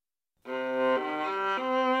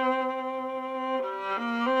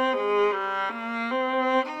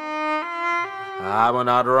I will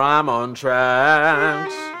not rhyme on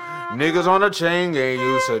tracks. Niggas on the chain gang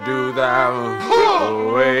used to do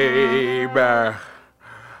that way back.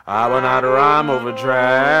 I will not rhyme over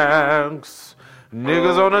tracks.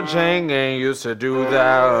 Niggas on the chain gang used to do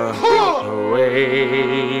that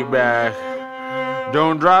way back.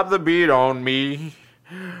 Don't drop the beat on me.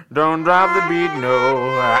 Don't drop the beat, no.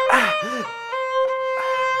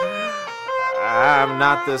 I'm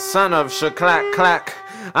not the son of Shaklack Clack.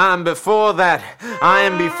 I'm before that. I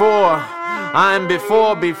am before.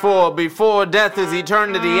 Before death is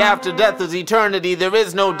eternity, after death is eternity. There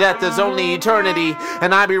is no death, there's only eternity.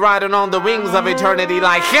 And I be riding on the wings of eternity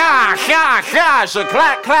like ha, ha, ha,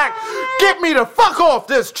 shaklack, clack. Get me the fuck off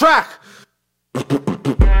this track. As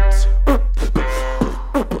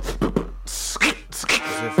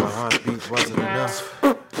if a heartbeat wasn't enough.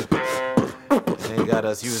 They got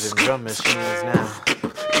us using drum machines now.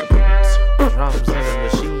 Drums in the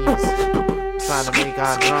machines. Trying to make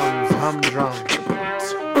our drums humdrum.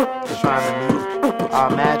 Trying to move our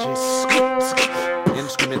magic.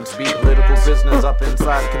 Instruments be political business up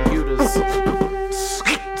inside computers. As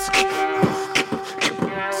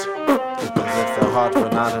if the heart were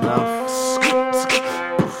not enough.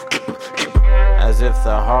 As if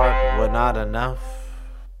the heart were not enough.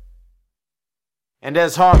 And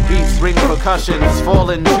as heartbeats bring percussions,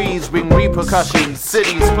 fallen trees bring repercussions.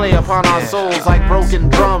 Cities play upon our souls like broken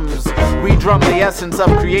drums. We drum the essence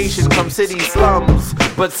of creation from city slums.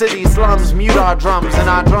 But city slums mute our drums, and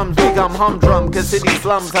our drums become humdrum. Cause city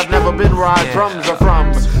slums have never been where our drums are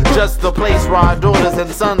from. Just the place where our daughters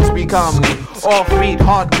and sons become offbeat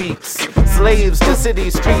heartbeats, slaves to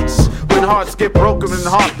city streets. When hearts get broken and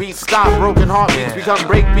heartbeats stop, broken heartbeats become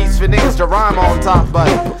breakbeats for niggas to rhyme on top. But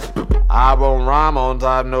I won't rhyme on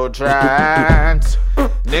top no tracks.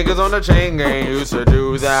 Niggas on the chain gang used to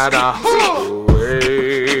do that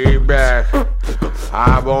way back.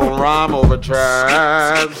 I won't rhyme over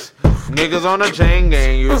tracks. Niggas on the chain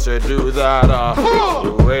gang used to do that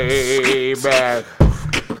way back.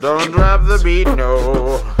 Don't drop the beat,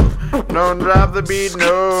 no. Don't drop the beat,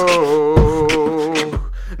 no.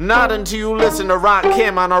 Not until you listen to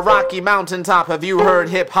Rakim on a rocky mountaintop have you heard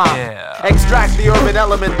hip-hop. Extract the urban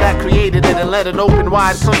element that created it and let an open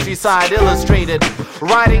wide countryside illustrate it.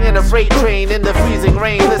 Riding in a freight train in the freezing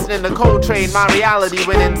rain, listening to Coltrane, my reality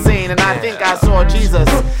went insane. And I think I saw Jesus.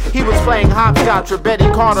 He was playing hopscotch with Betty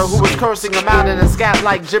Carter, who was cursing him out in a scat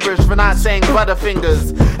like gibberish for not saying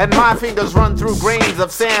butterfingers. And my fingers run through grains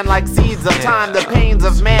of sand like seeds of time. The pains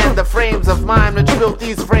of man, the frames of mind which built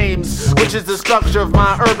these frames, which is the structure of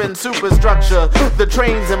my urban superstructure. The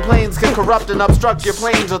trains and planes can corrupt and obstruct your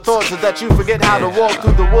planes of thoughts so that you forget how to walk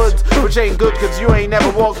through the woods, which ain't good cause you ain't never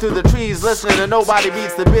walked through the trees listening to Nobody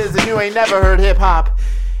Beats the Biz, and you ain't never heard hip-hop.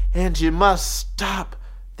 And you must stop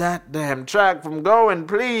that damn track from going.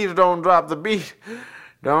 Please don't drop the beat.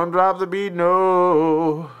 Don't drop the beat,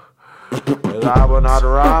 no. Cause I will not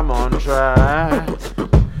rhyme on track.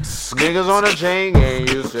 Niggas on the chain gang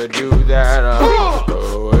used to do that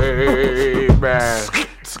way back.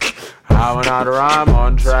 I will not rhyme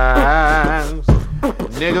on tracks.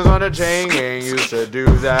 Niggas on the chain gang used to do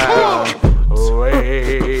that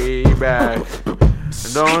way back.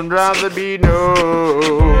 Don't drop the beat, no.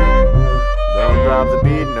 Don't drop the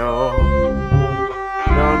beat, no.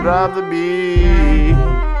 Don't drop the beat.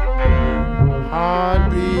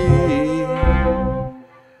 Heartbeat.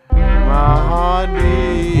 My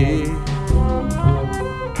heartbeat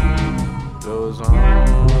goes on.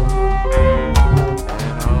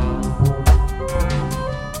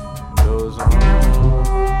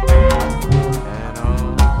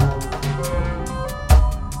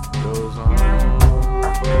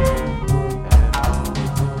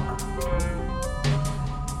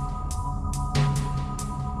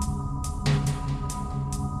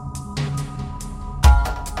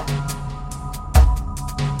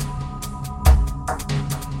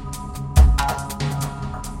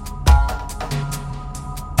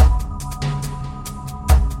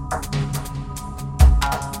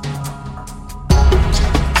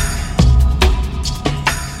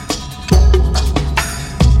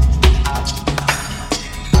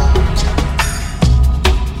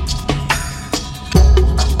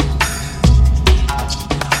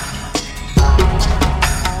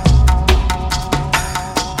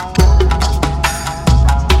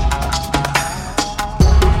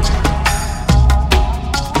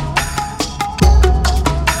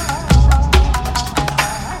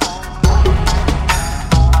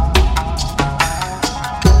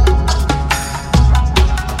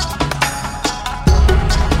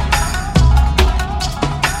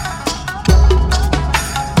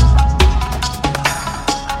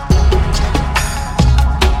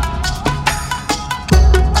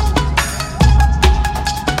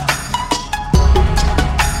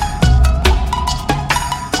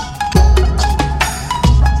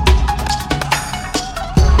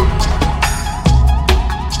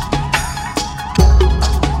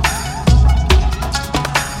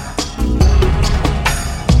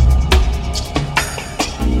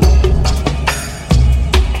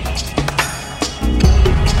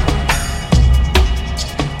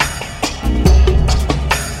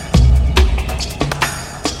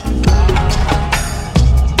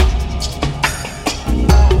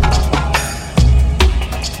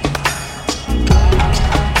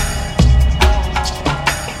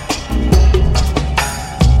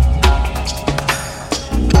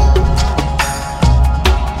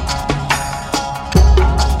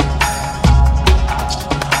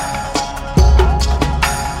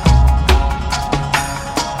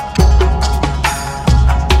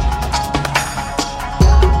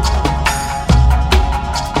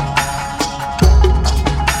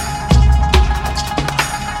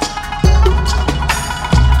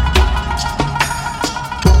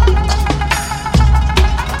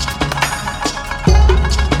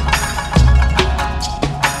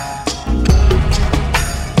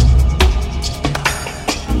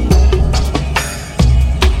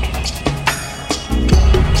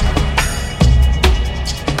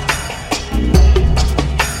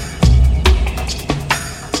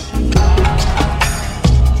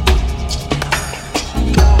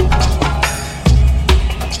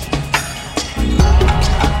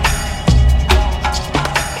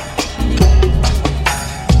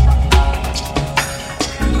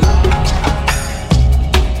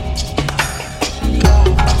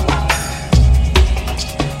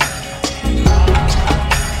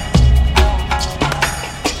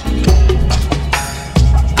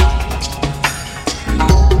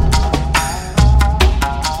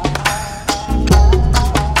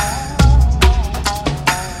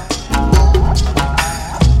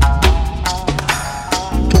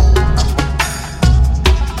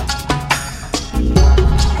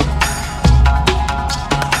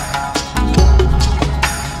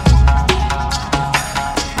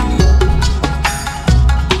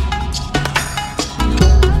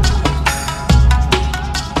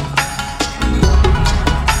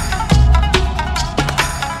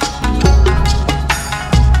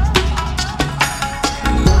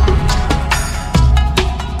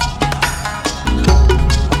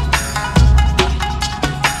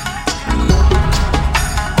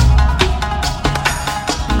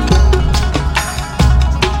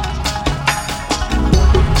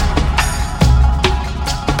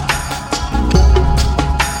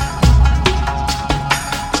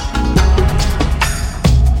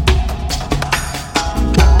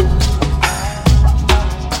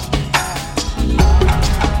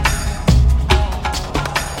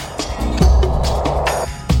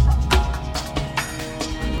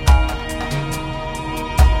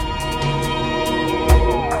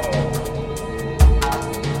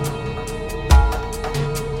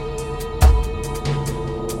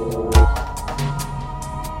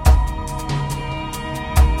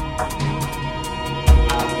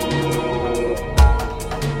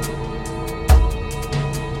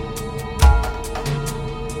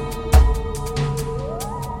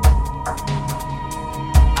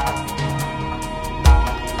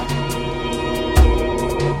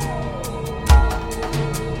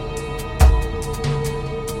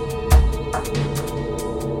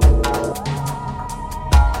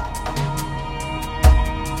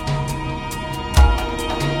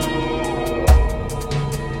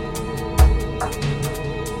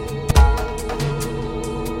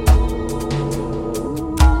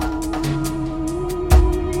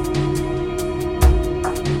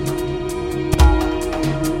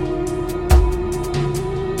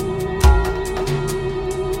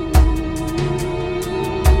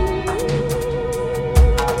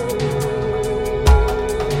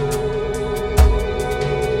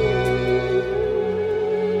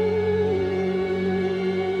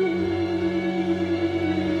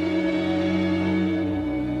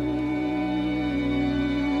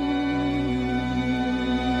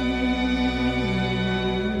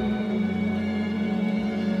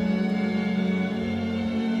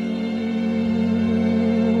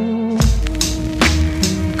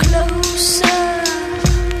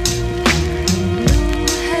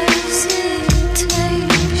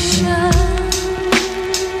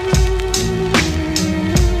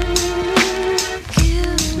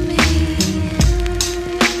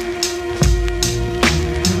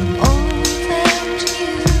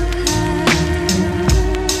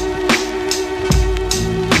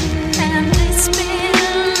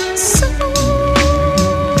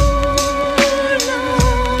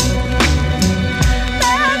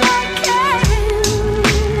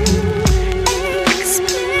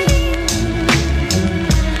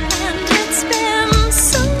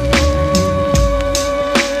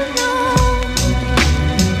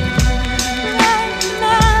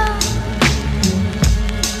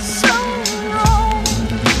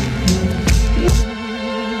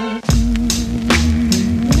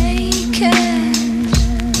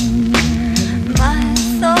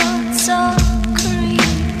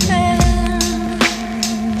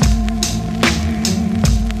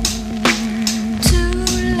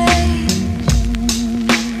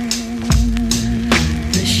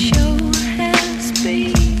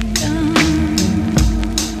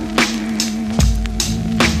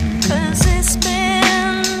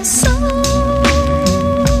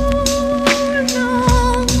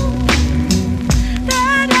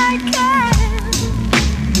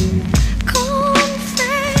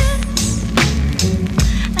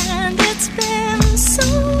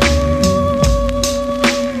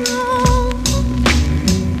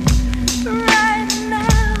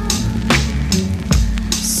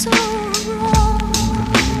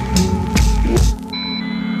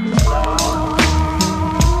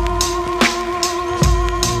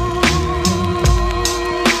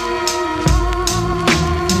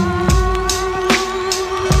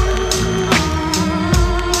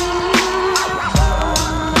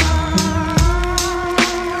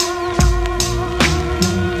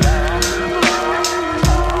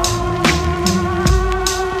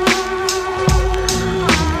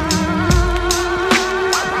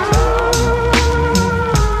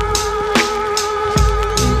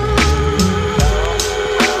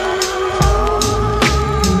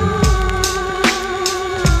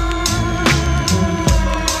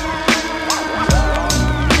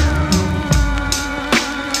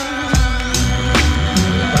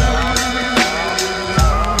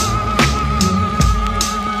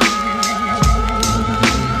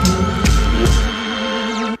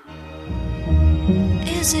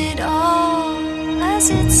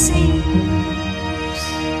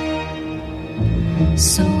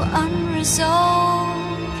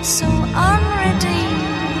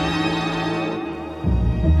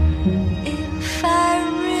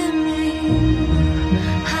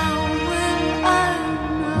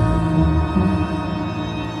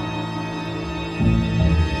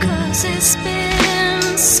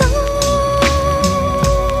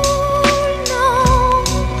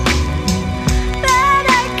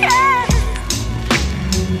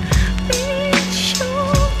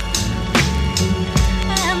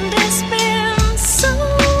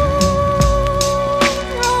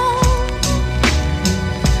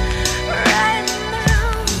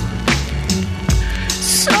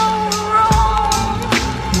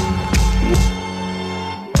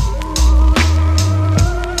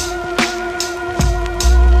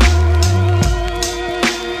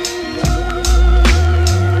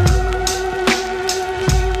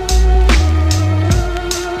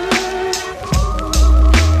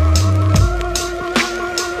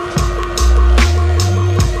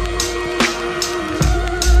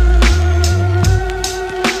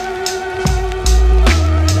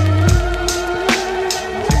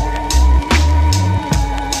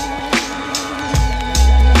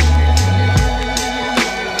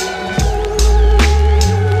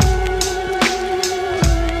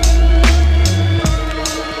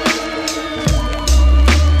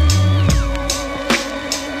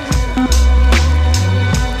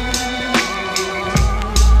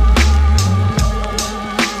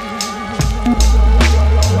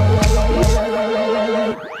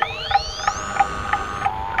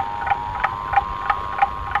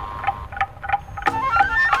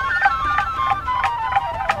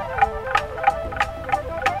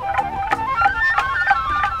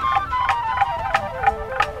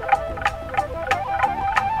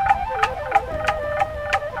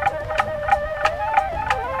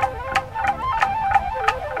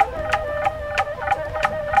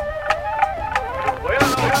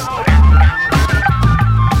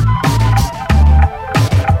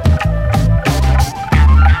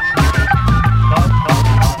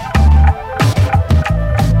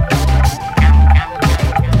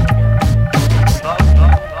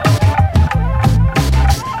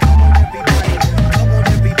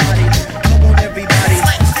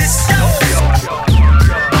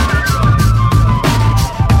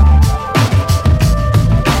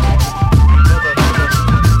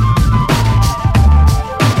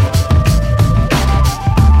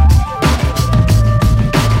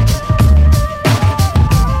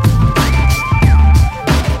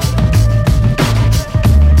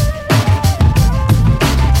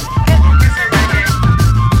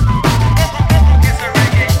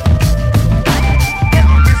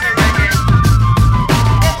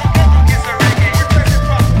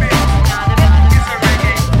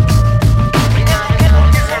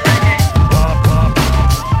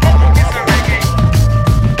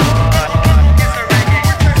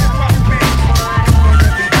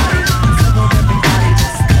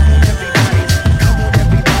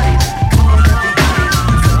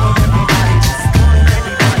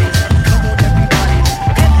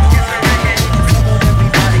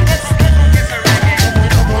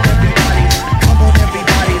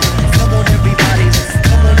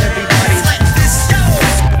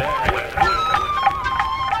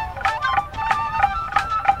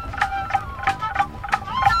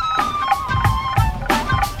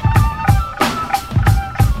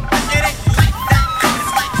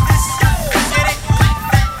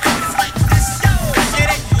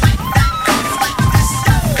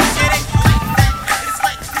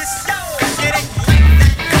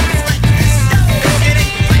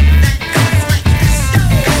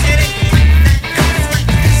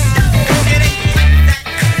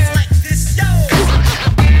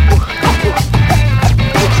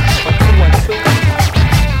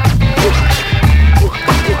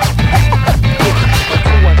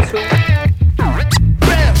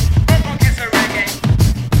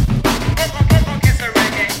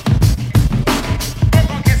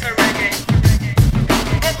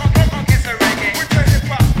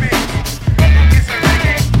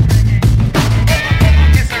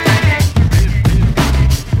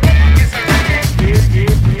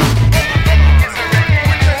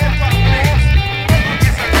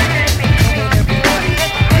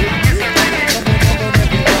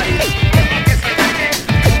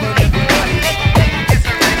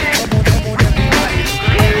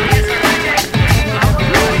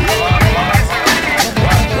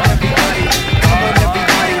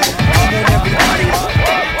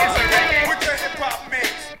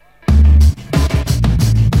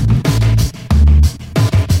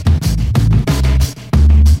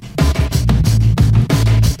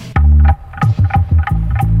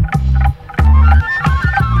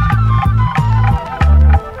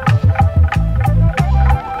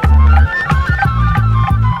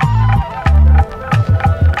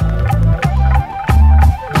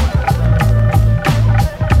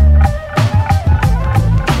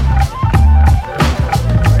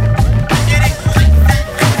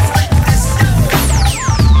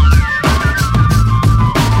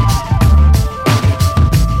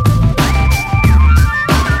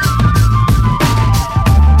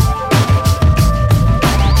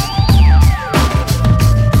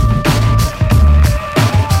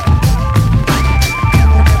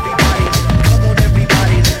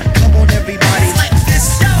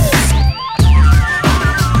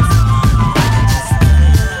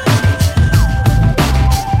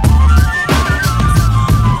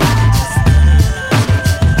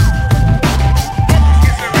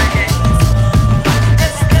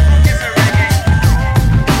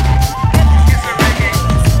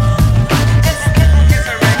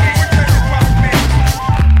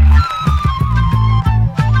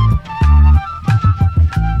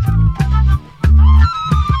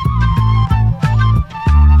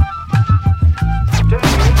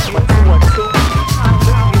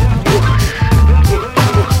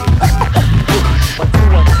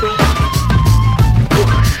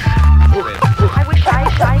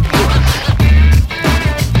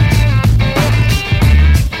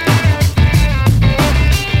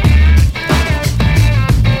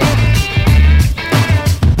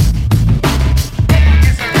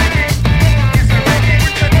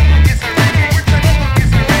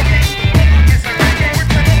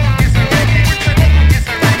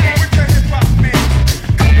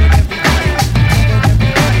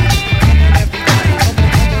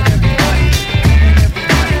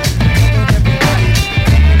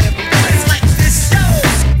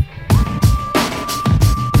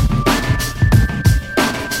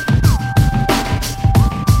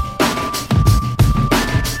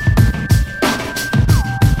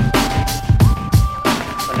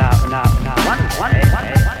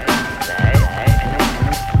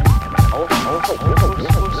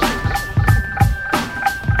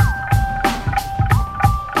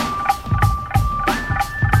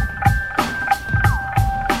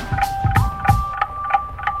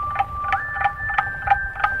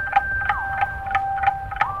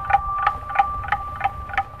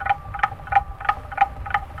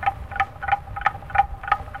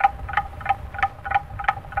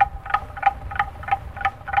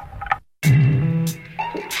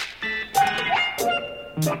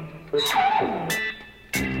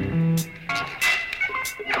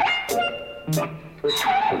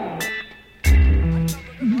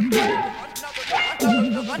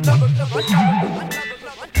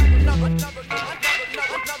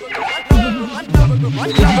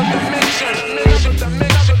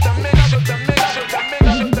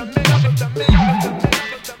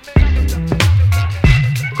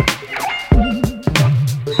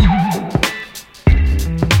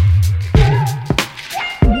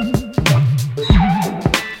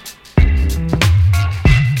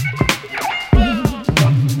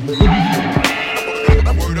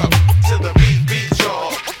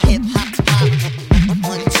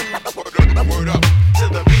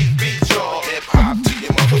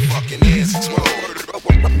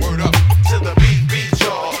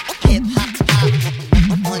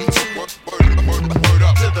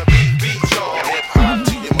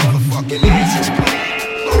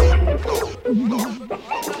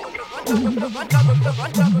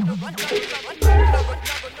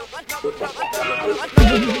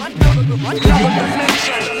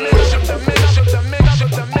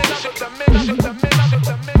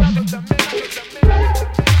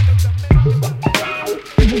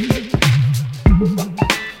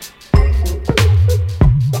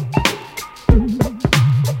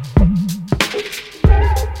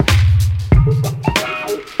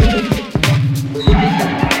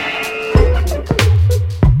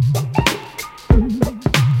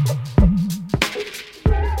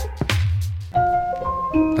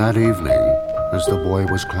 That evening, as the boy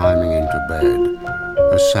was climbing into bed,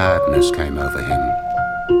 a sadness came over him.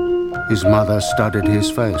 His mother studied his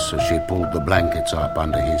face as she pulled the blankets up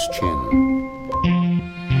under his chin.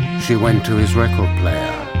 She went to his record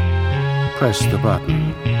player, pressed the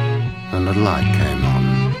button, and a light came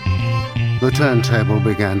on. The turntable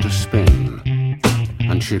began to spin,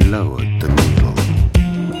 and she lowered the needle.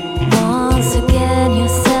 Once again you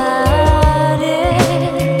started.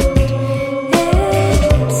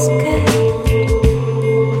 It's good.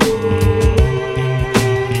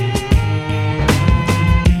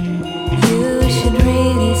 You should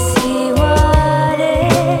really see what it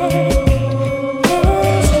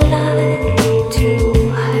is like to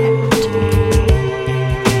hurt.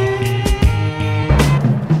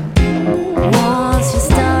 Once you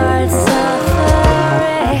start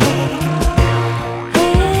suffering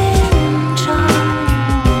in trouble.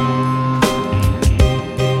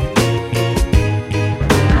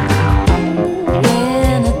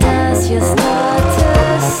 In the dust you start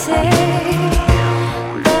to see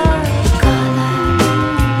the colors.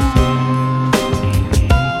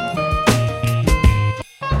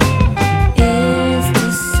 Is the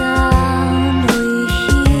sound we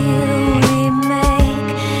hear we make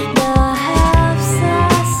that helps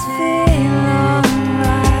us feel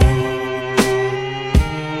alright?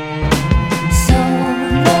 So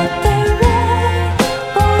let the rain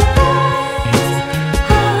rise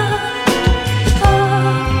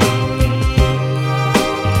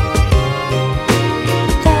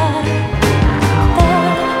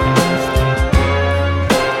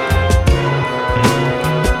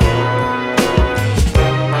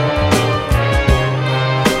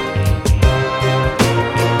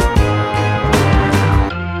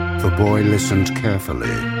The boy listened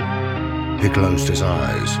carefully. He closed his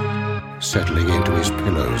eyes, settling into his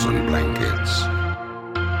pillows and blankets.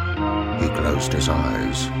 He closed his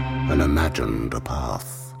eyes and imagined a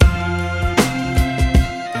path.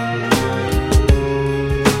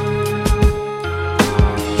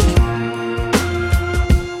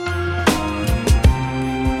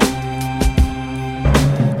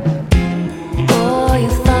 or you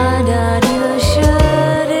find out you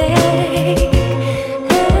shouldn't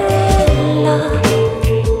love.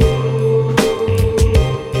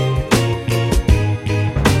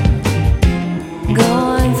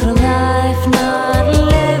 Going through life not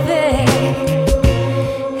living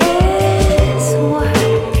is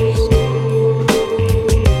worse.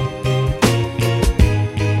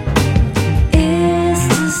 Is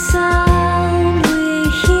the sound we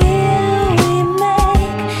hear we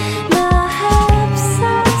make that helps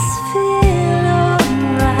us feel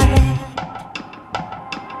alright?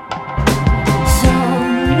 So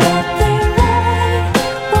let the rain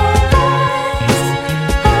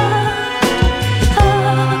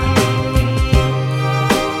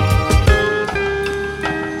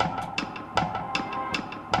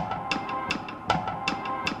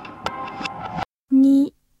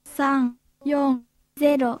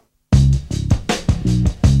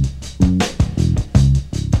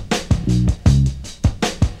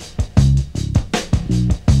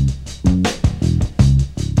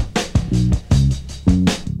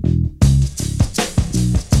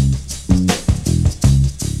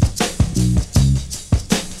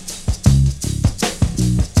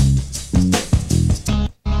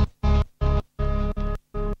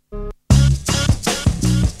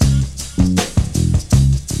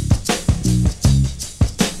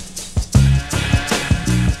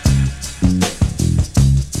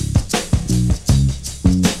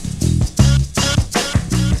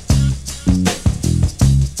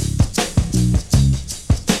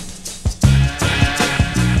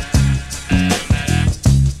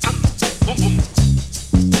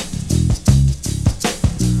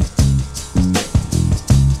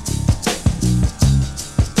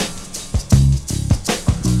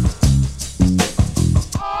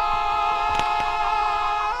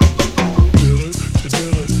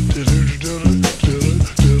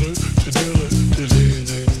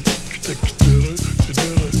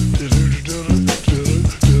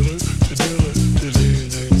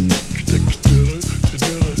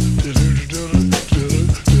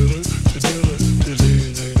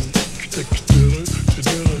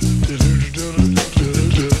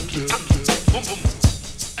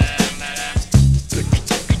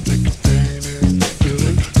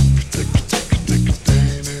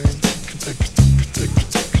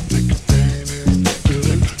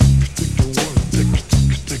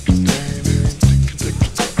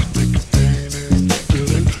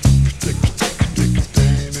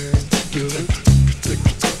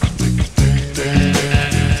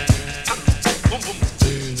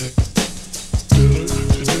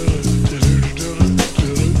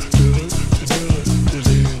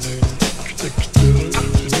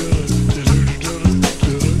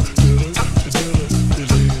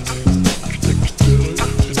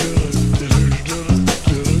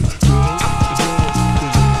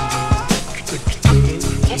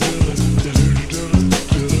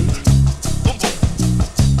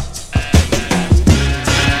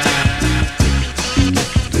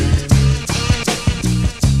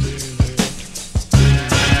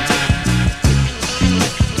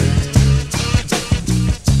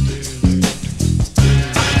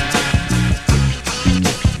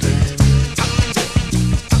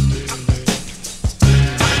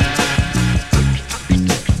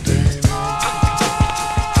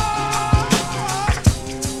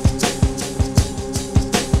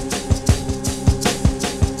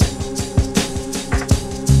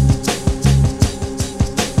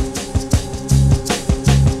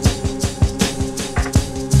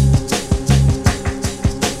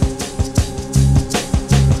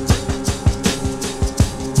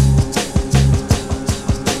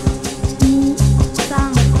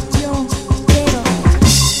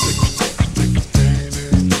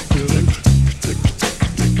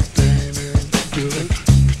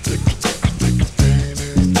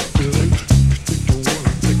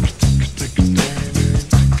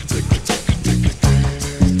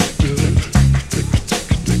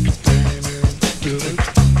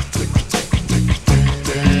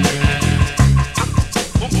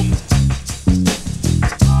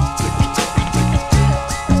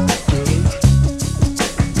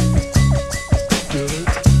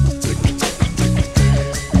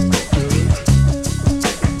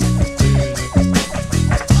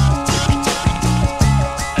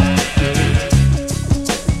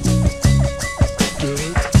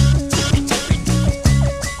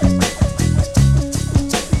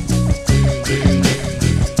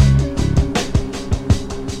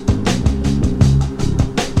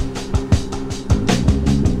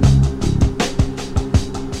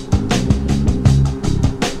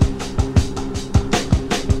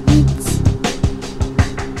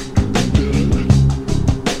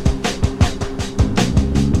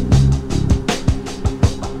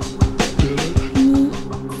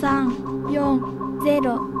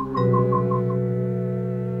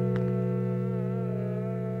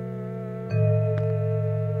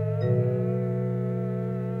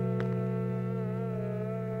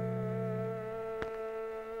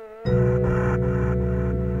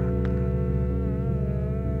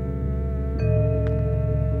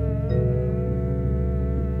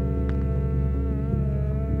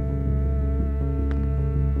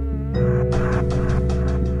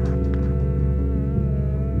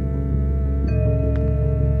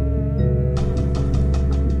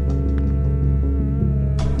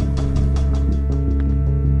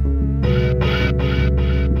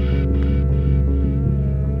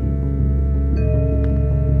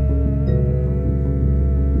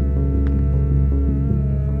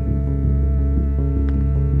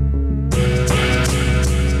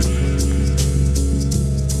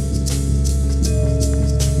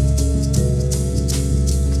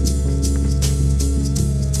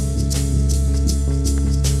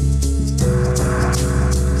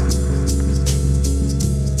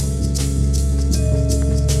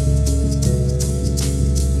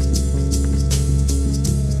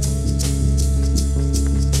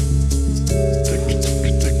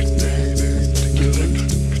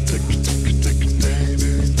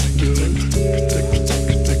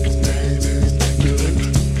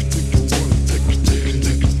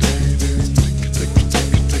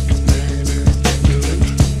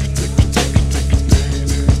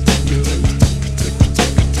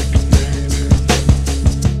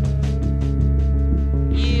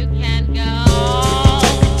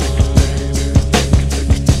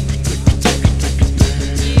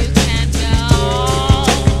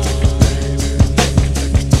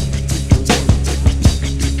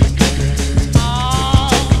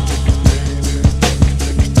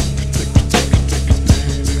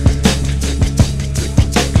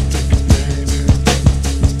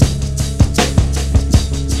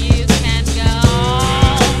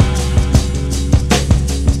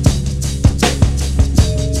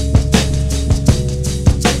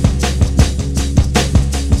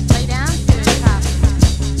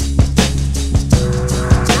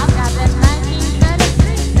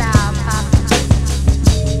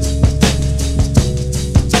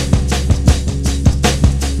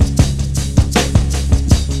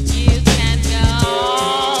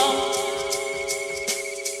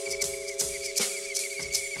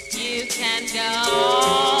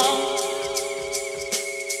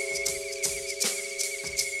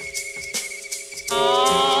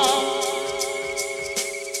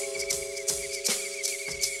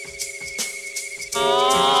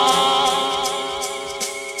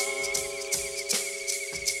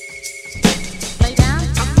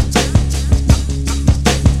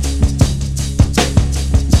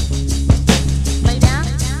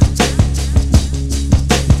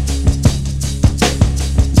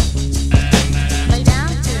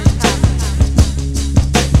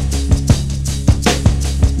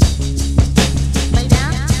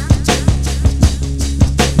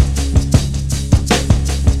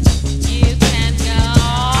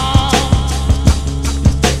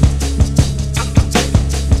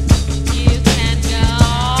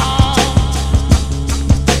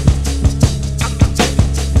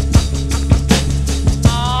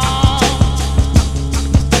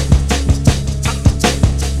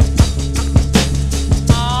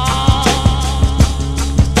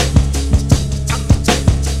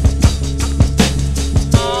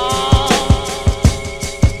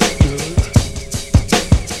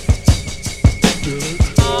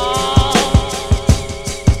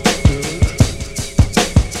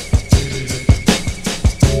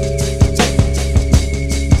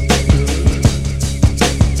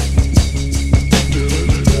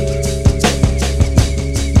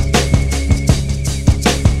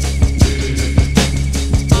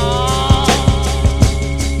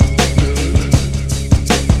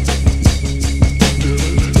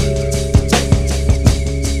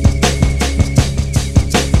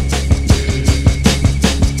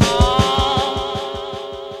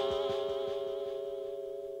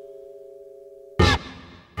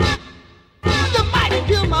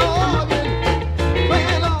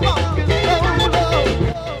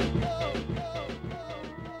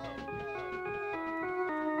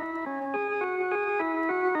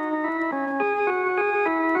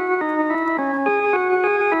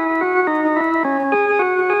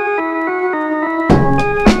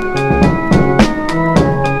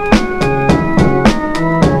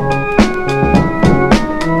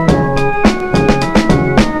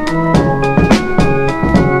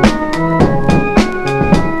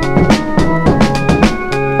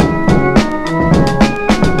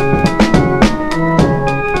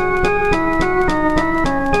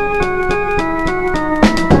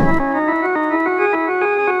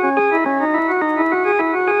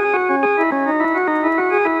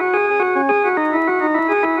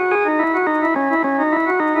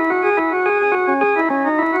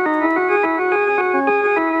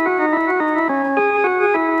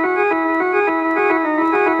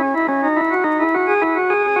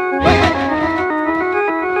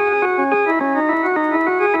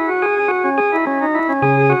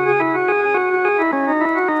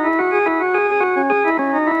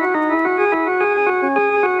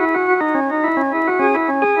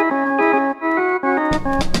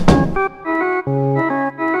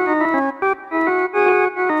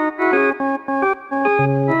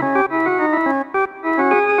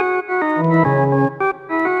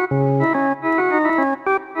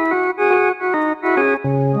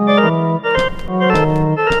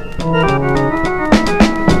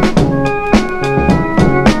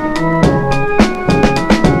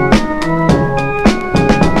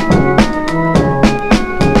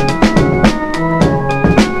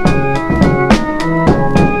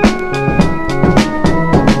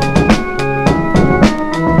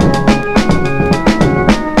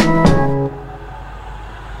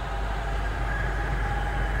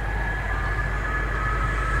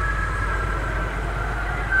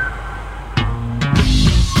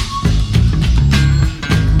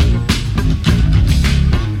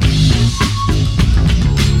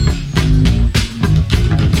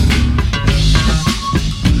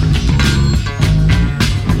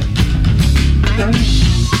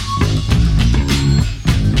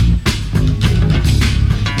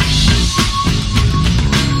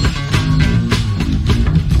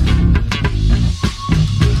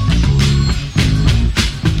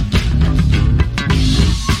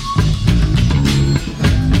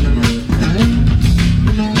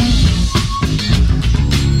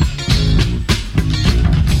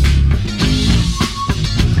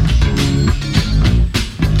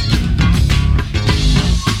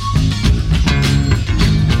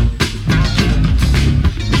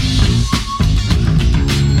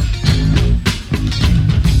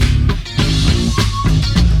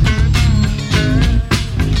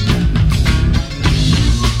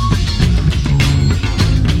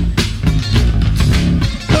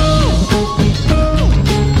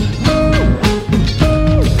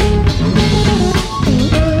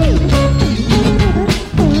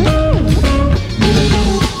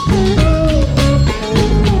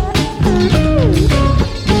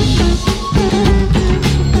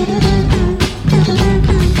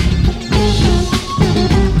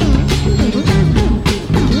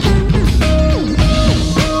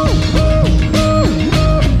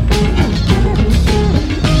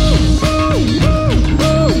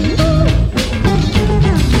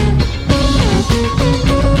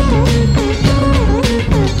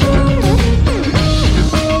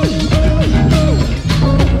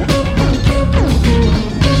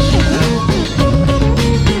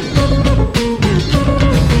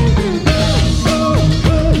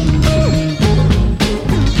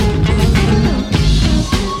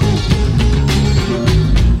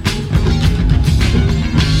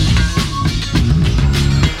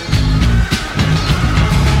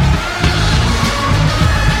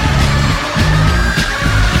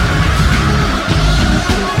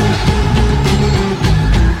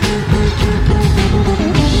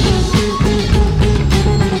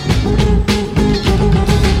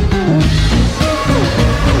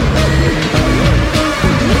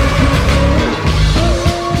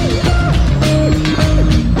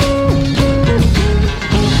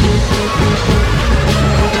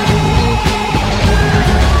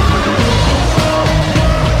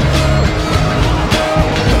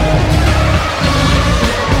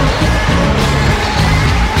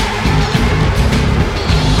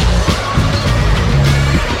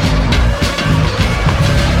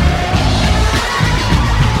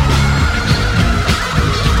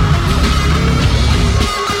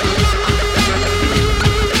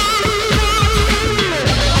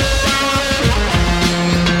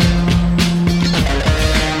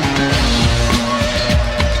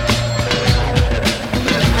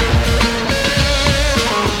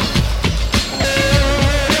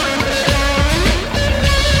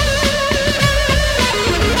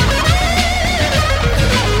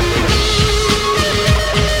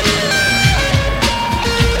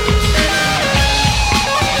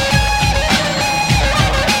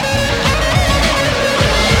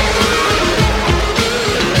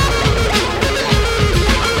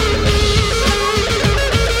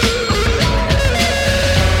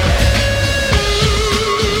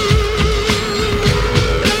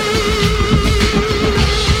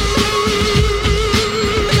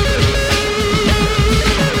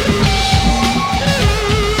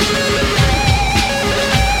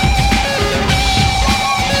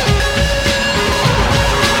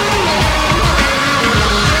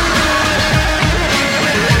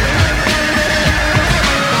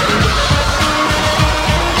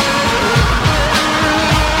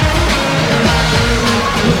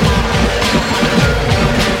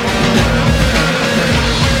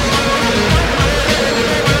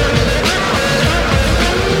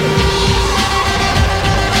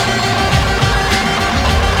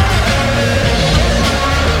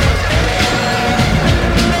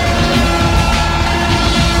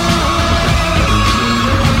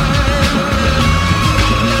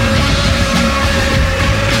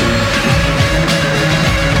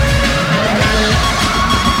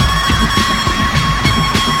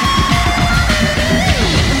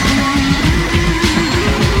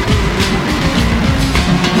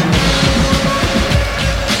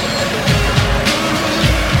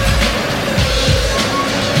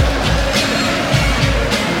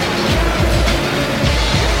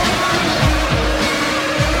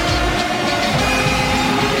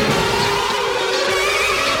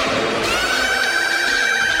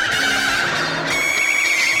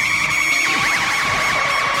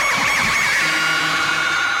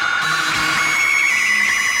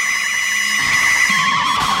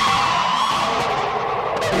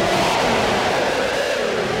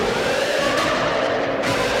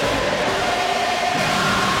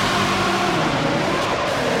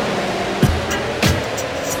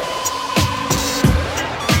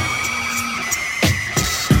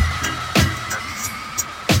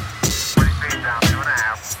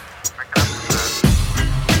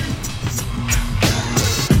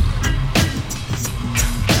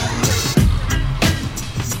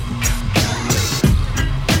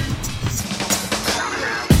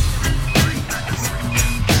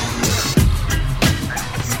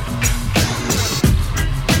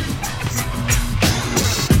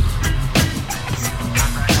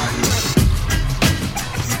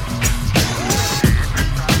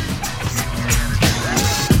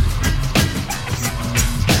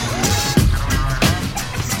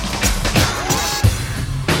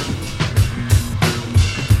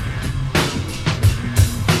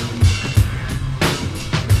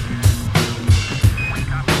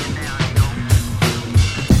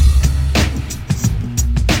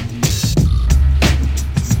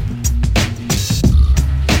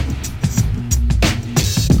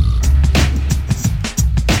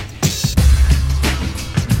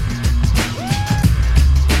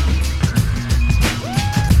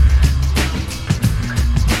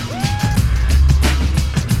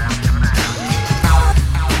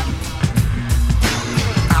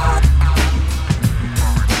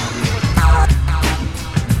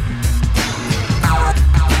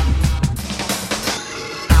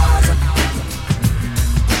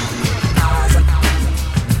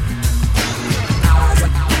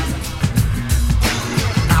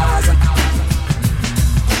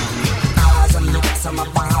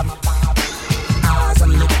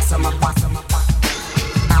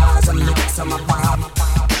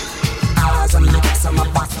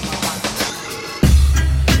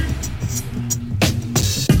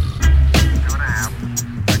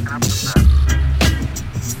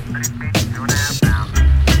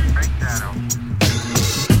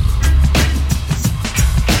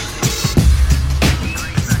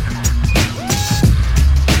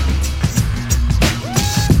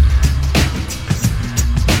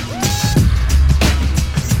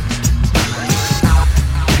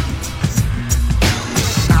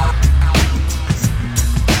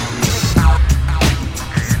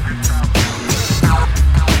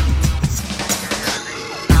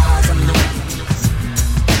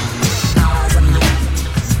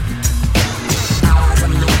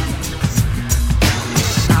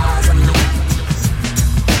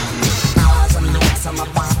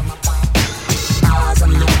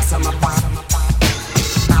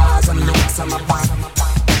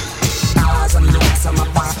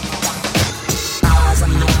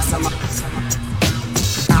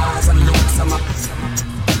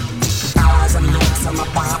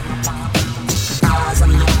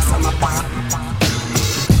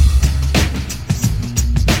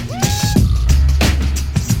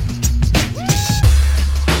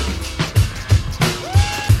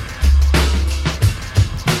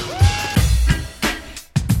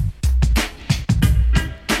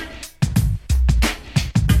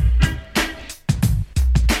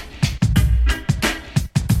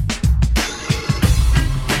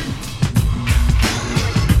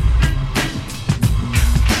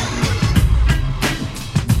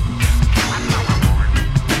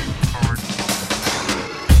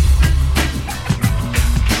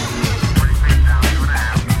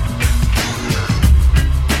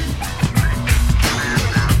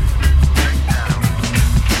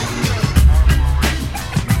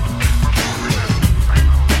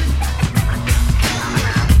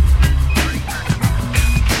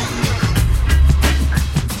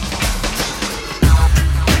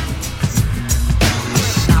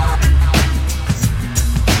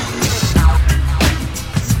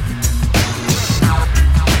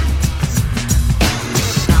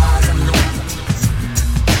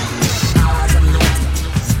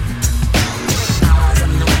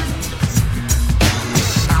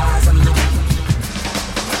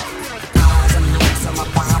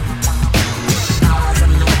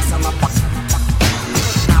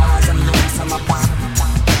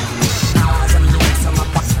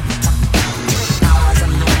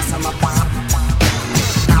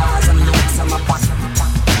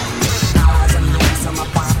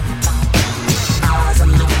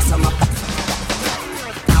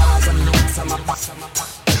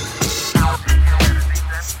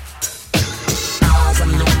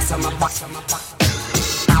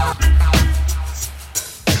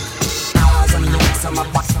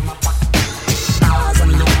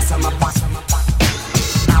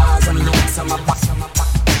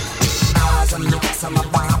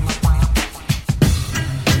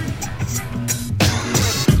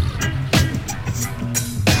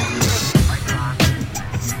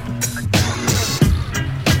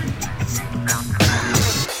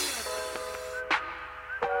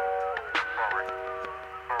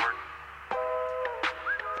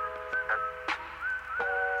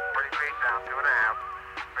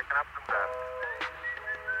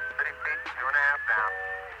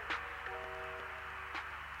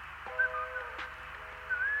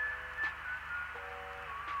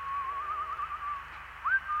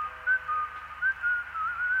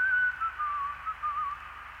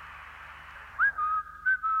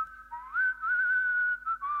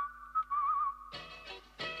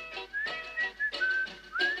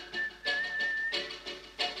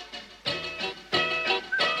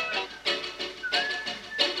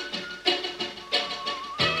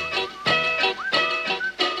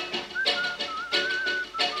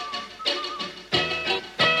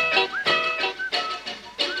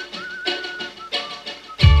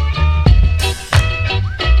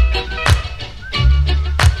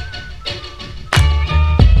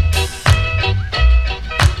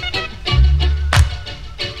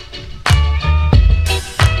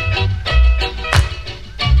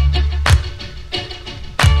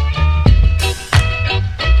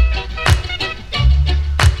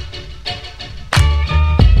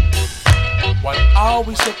are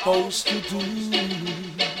we supposed to do?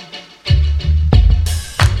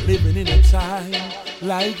 Living in a time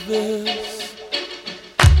like this,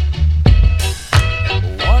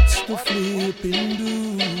 what's the flipping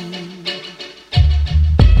do?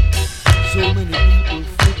 So many people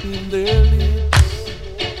flipping their lips,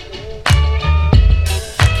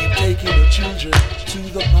 keep taking the children to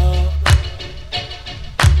the park.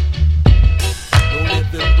 Don't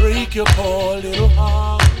let them break your poor little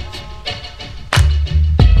heart.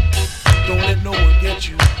 Don't let no one get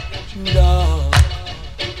you down,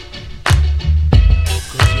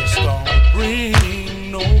 'cause your storm will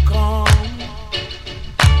bring no calm.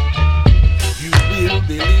 You will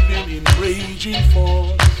be living in raging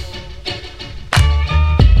force.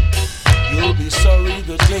 You'll be sorry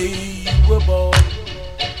the day you were born,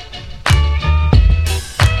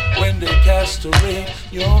 when they cast away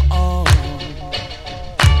your arms.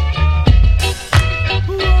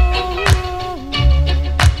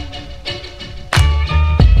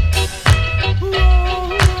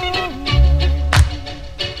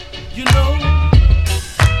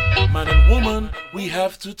 We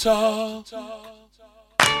have to talk,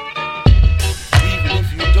 even if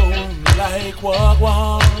you don't like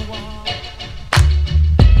what,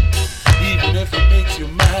 even if it makes you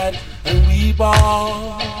mad and we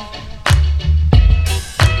ball.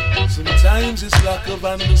 Sometimes it's lack of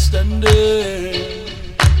understanding,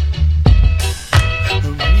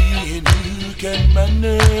 and me and you can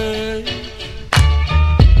manage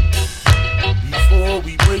before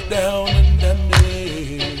we break down and damage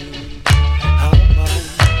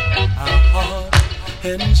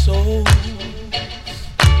and soul,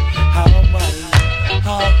 how mind,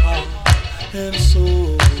 heart, and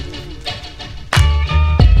soul.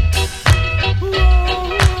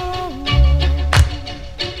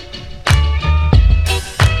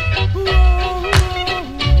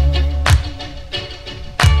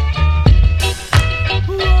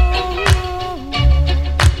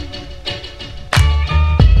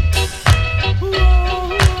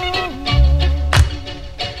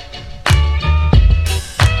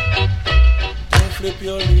 Flip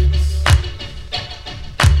your lips,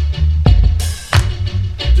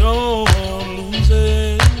 don't lose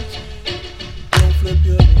it. Don't flip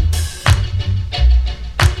your lips,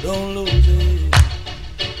 don't lose it.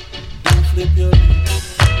 Don't flip your lips.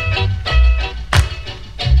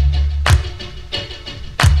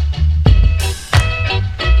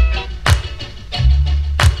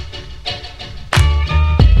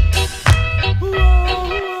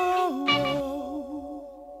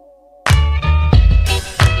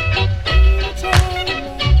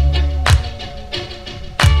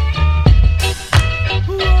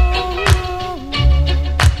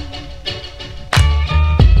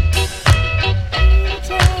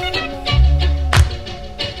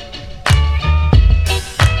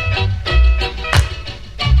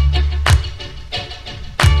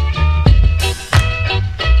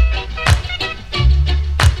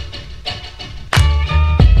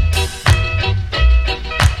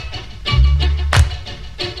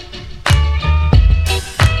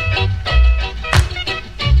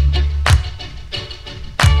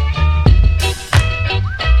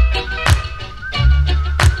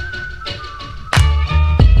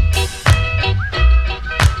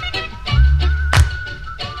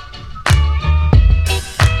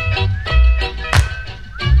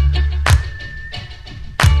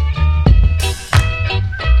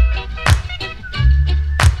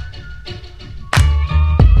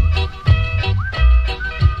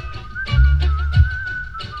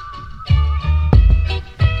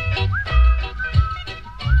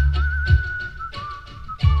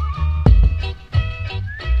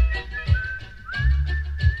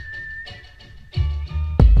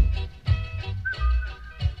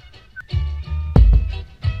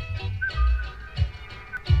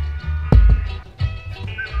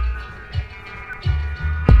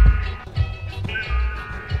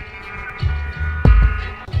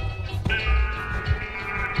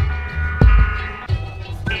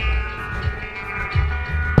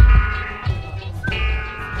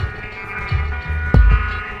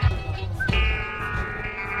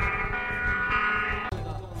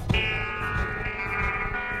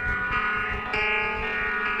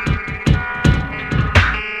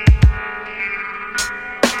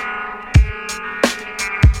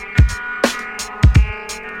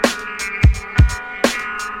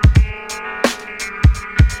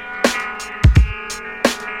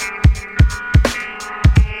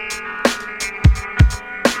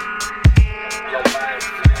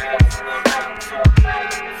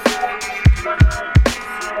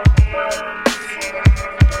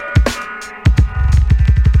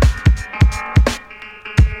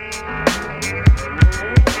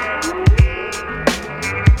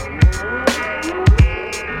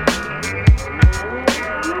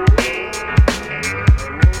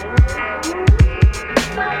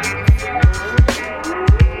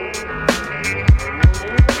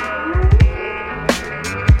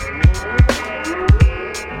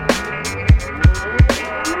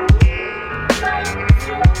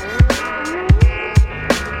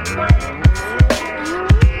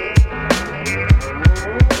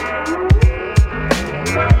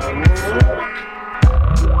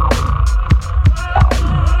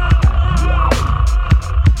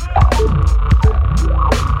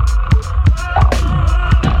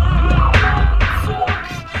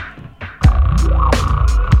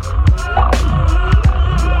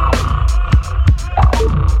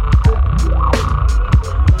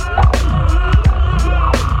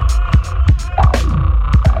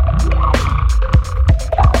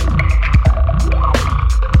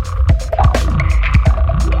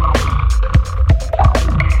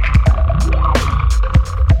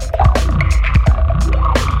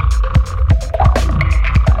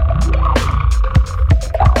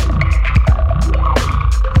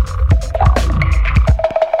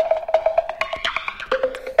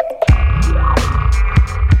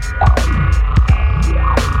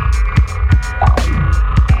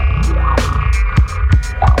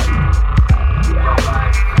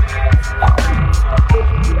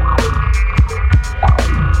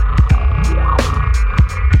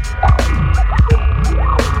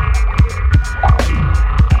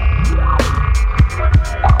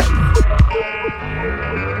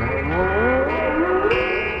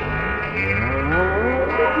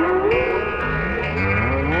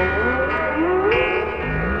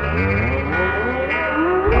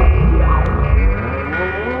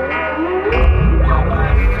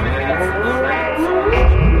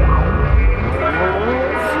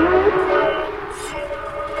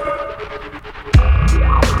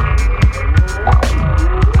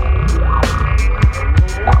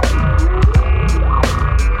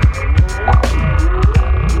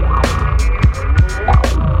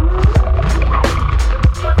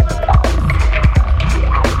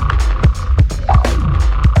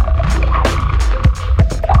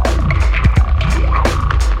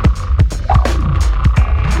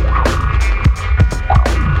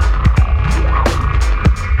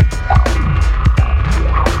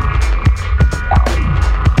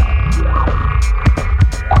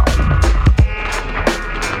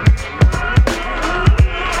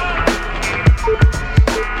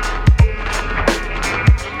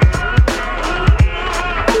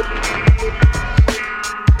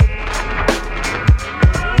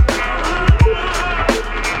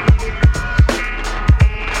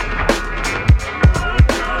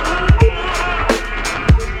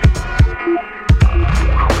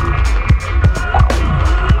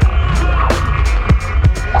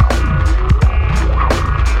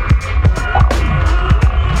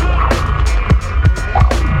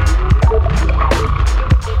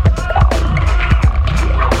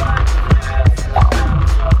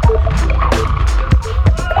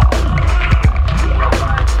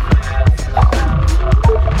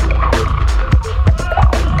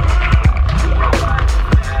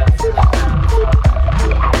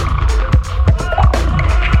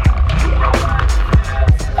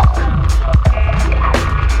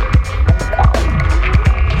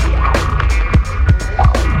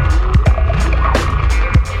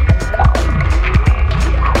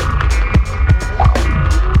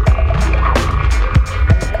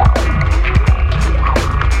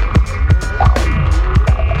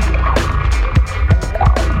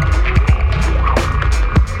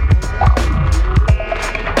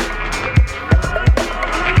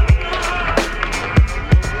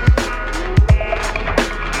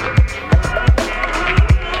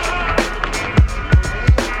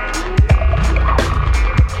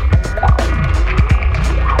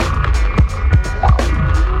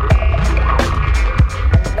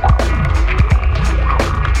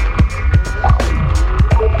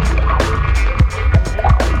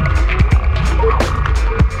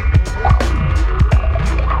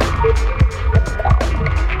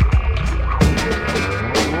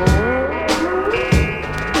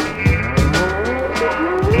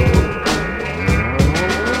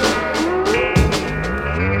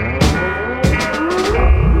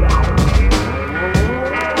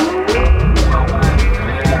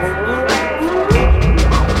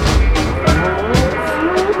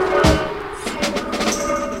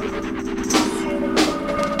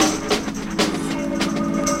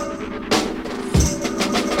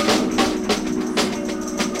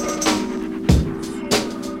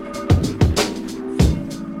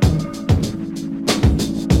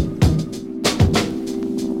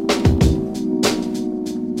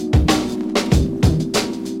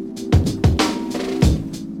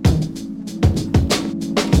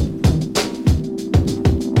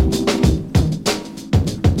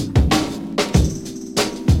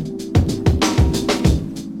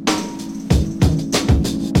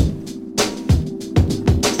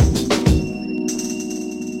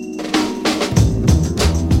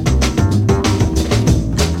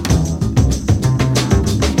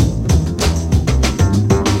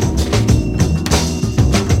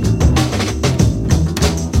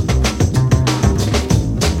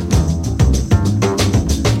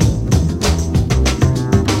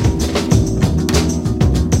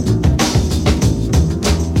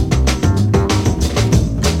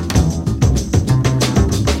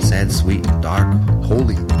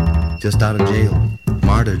 just out of jail,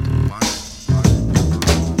 martyred.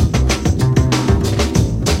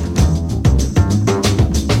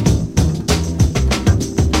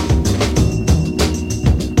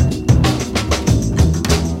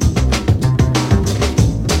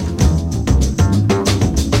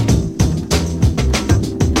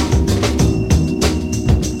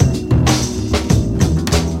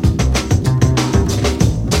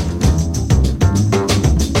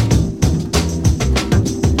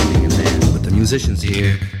 Musicians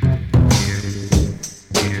here.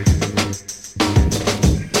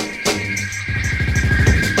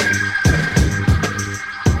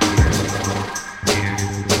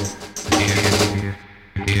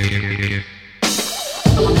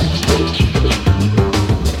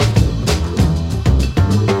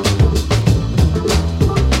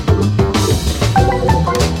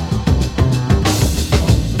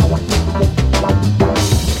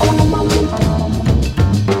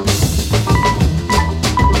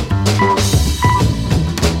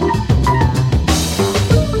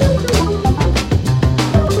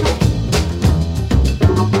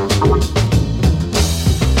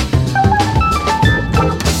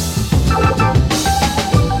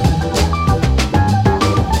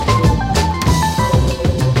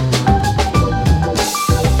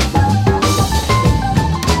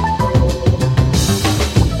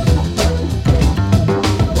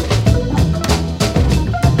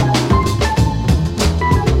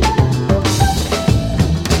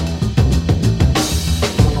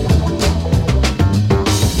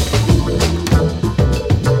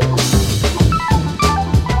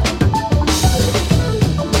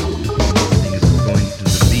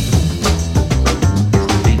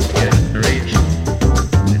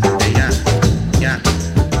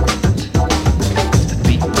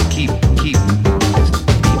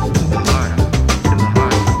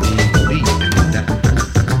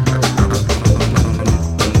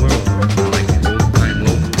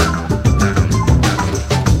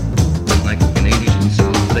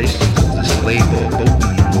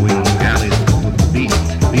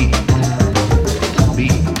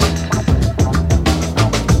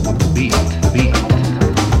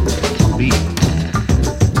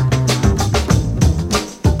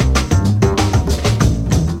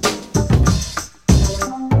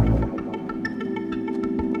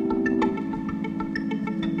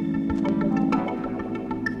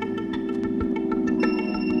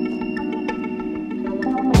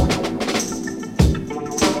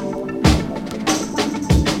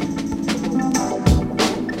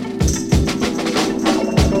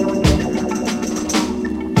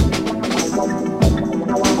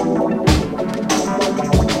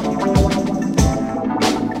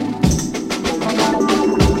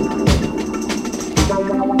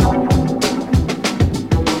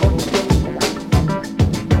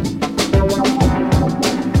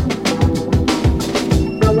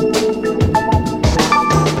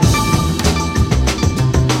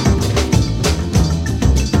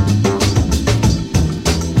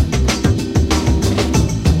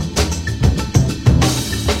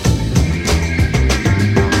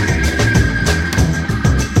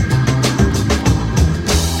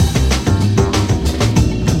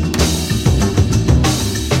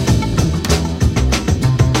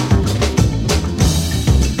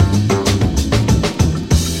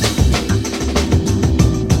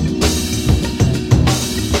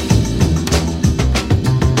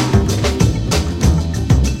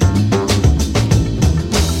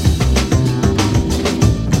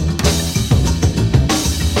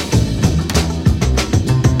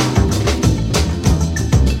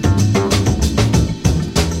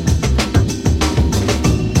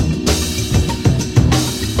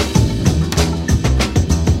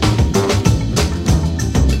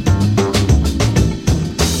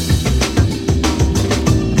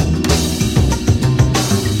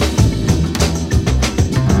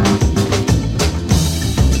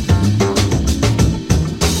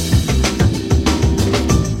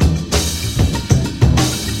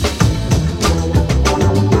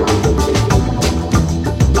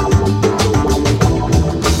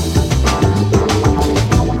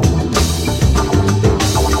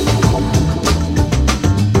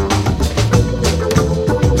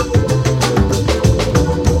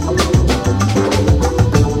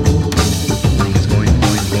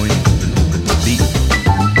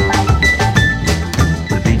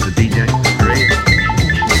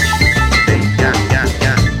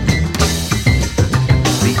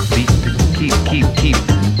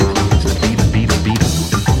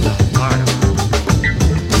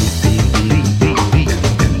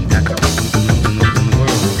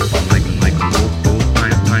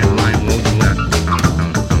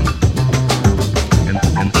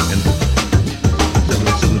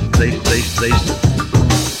 sensation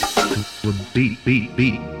with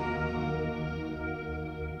beat.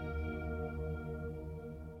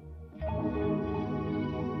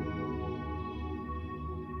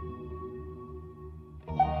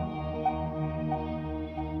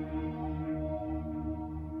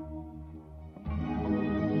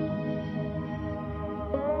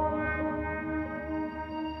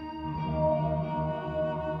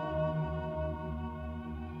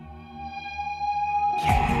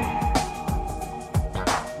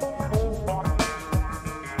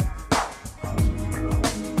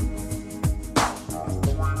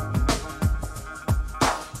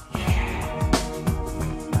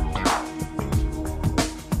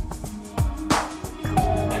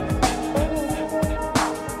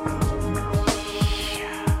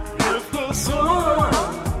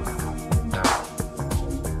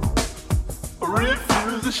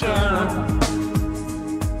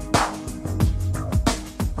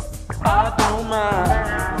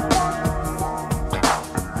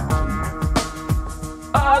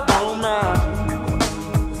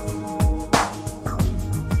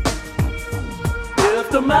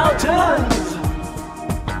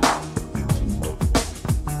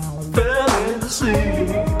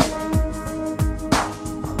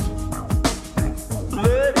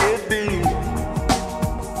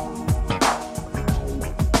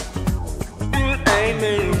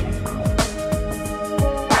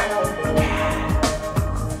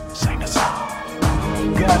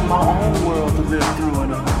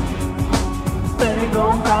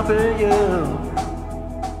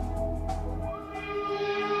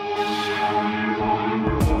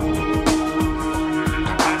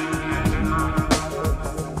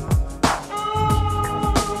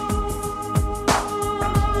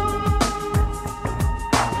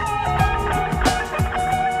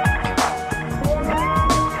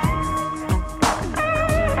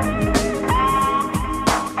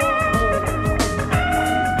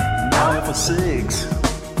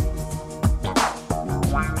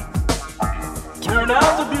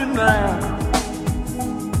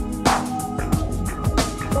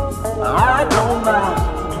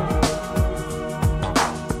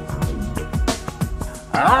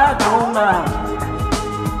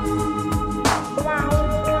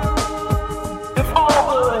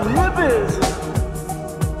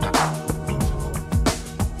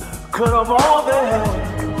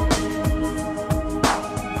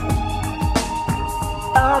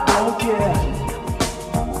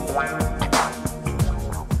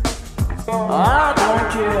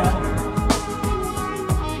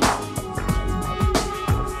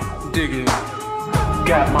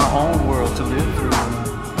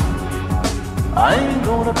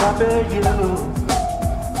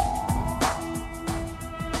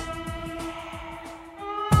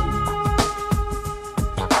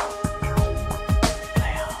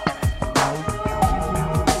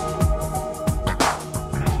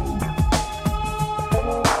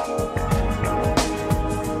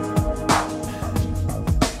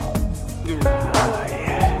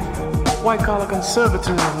 White-collar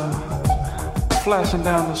conservative flashing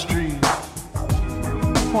down the street,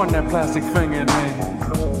 pointing that plastic finger at me.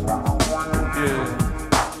 Yeah.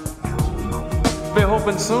 They're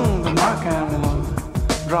hoping soon that my kind will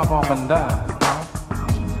drop off and die.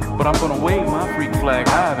 But I'm gonna wave my freak flag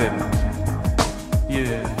high, baby.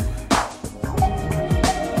 Yeah.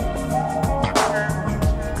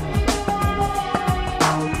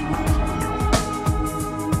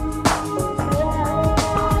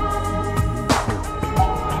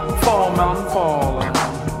 Mountain fall.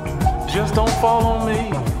 Just don't fall on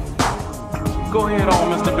me. Go ahead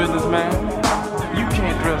on, Mr. Businessman. You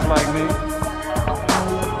can't dress like me.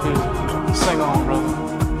 Yeah. Sing on, brother.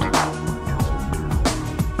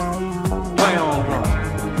 Play on, brother.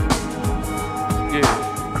 Yeah.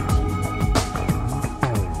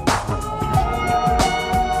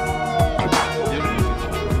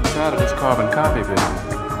 Tired of this carbon copy, baby.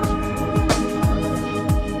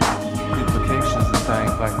 Duplications and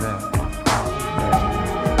things like that.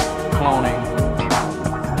 Cloning,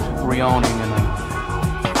 reowning, and a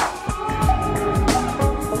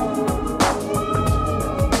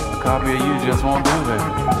copy of you just won't do,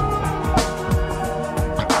 baby.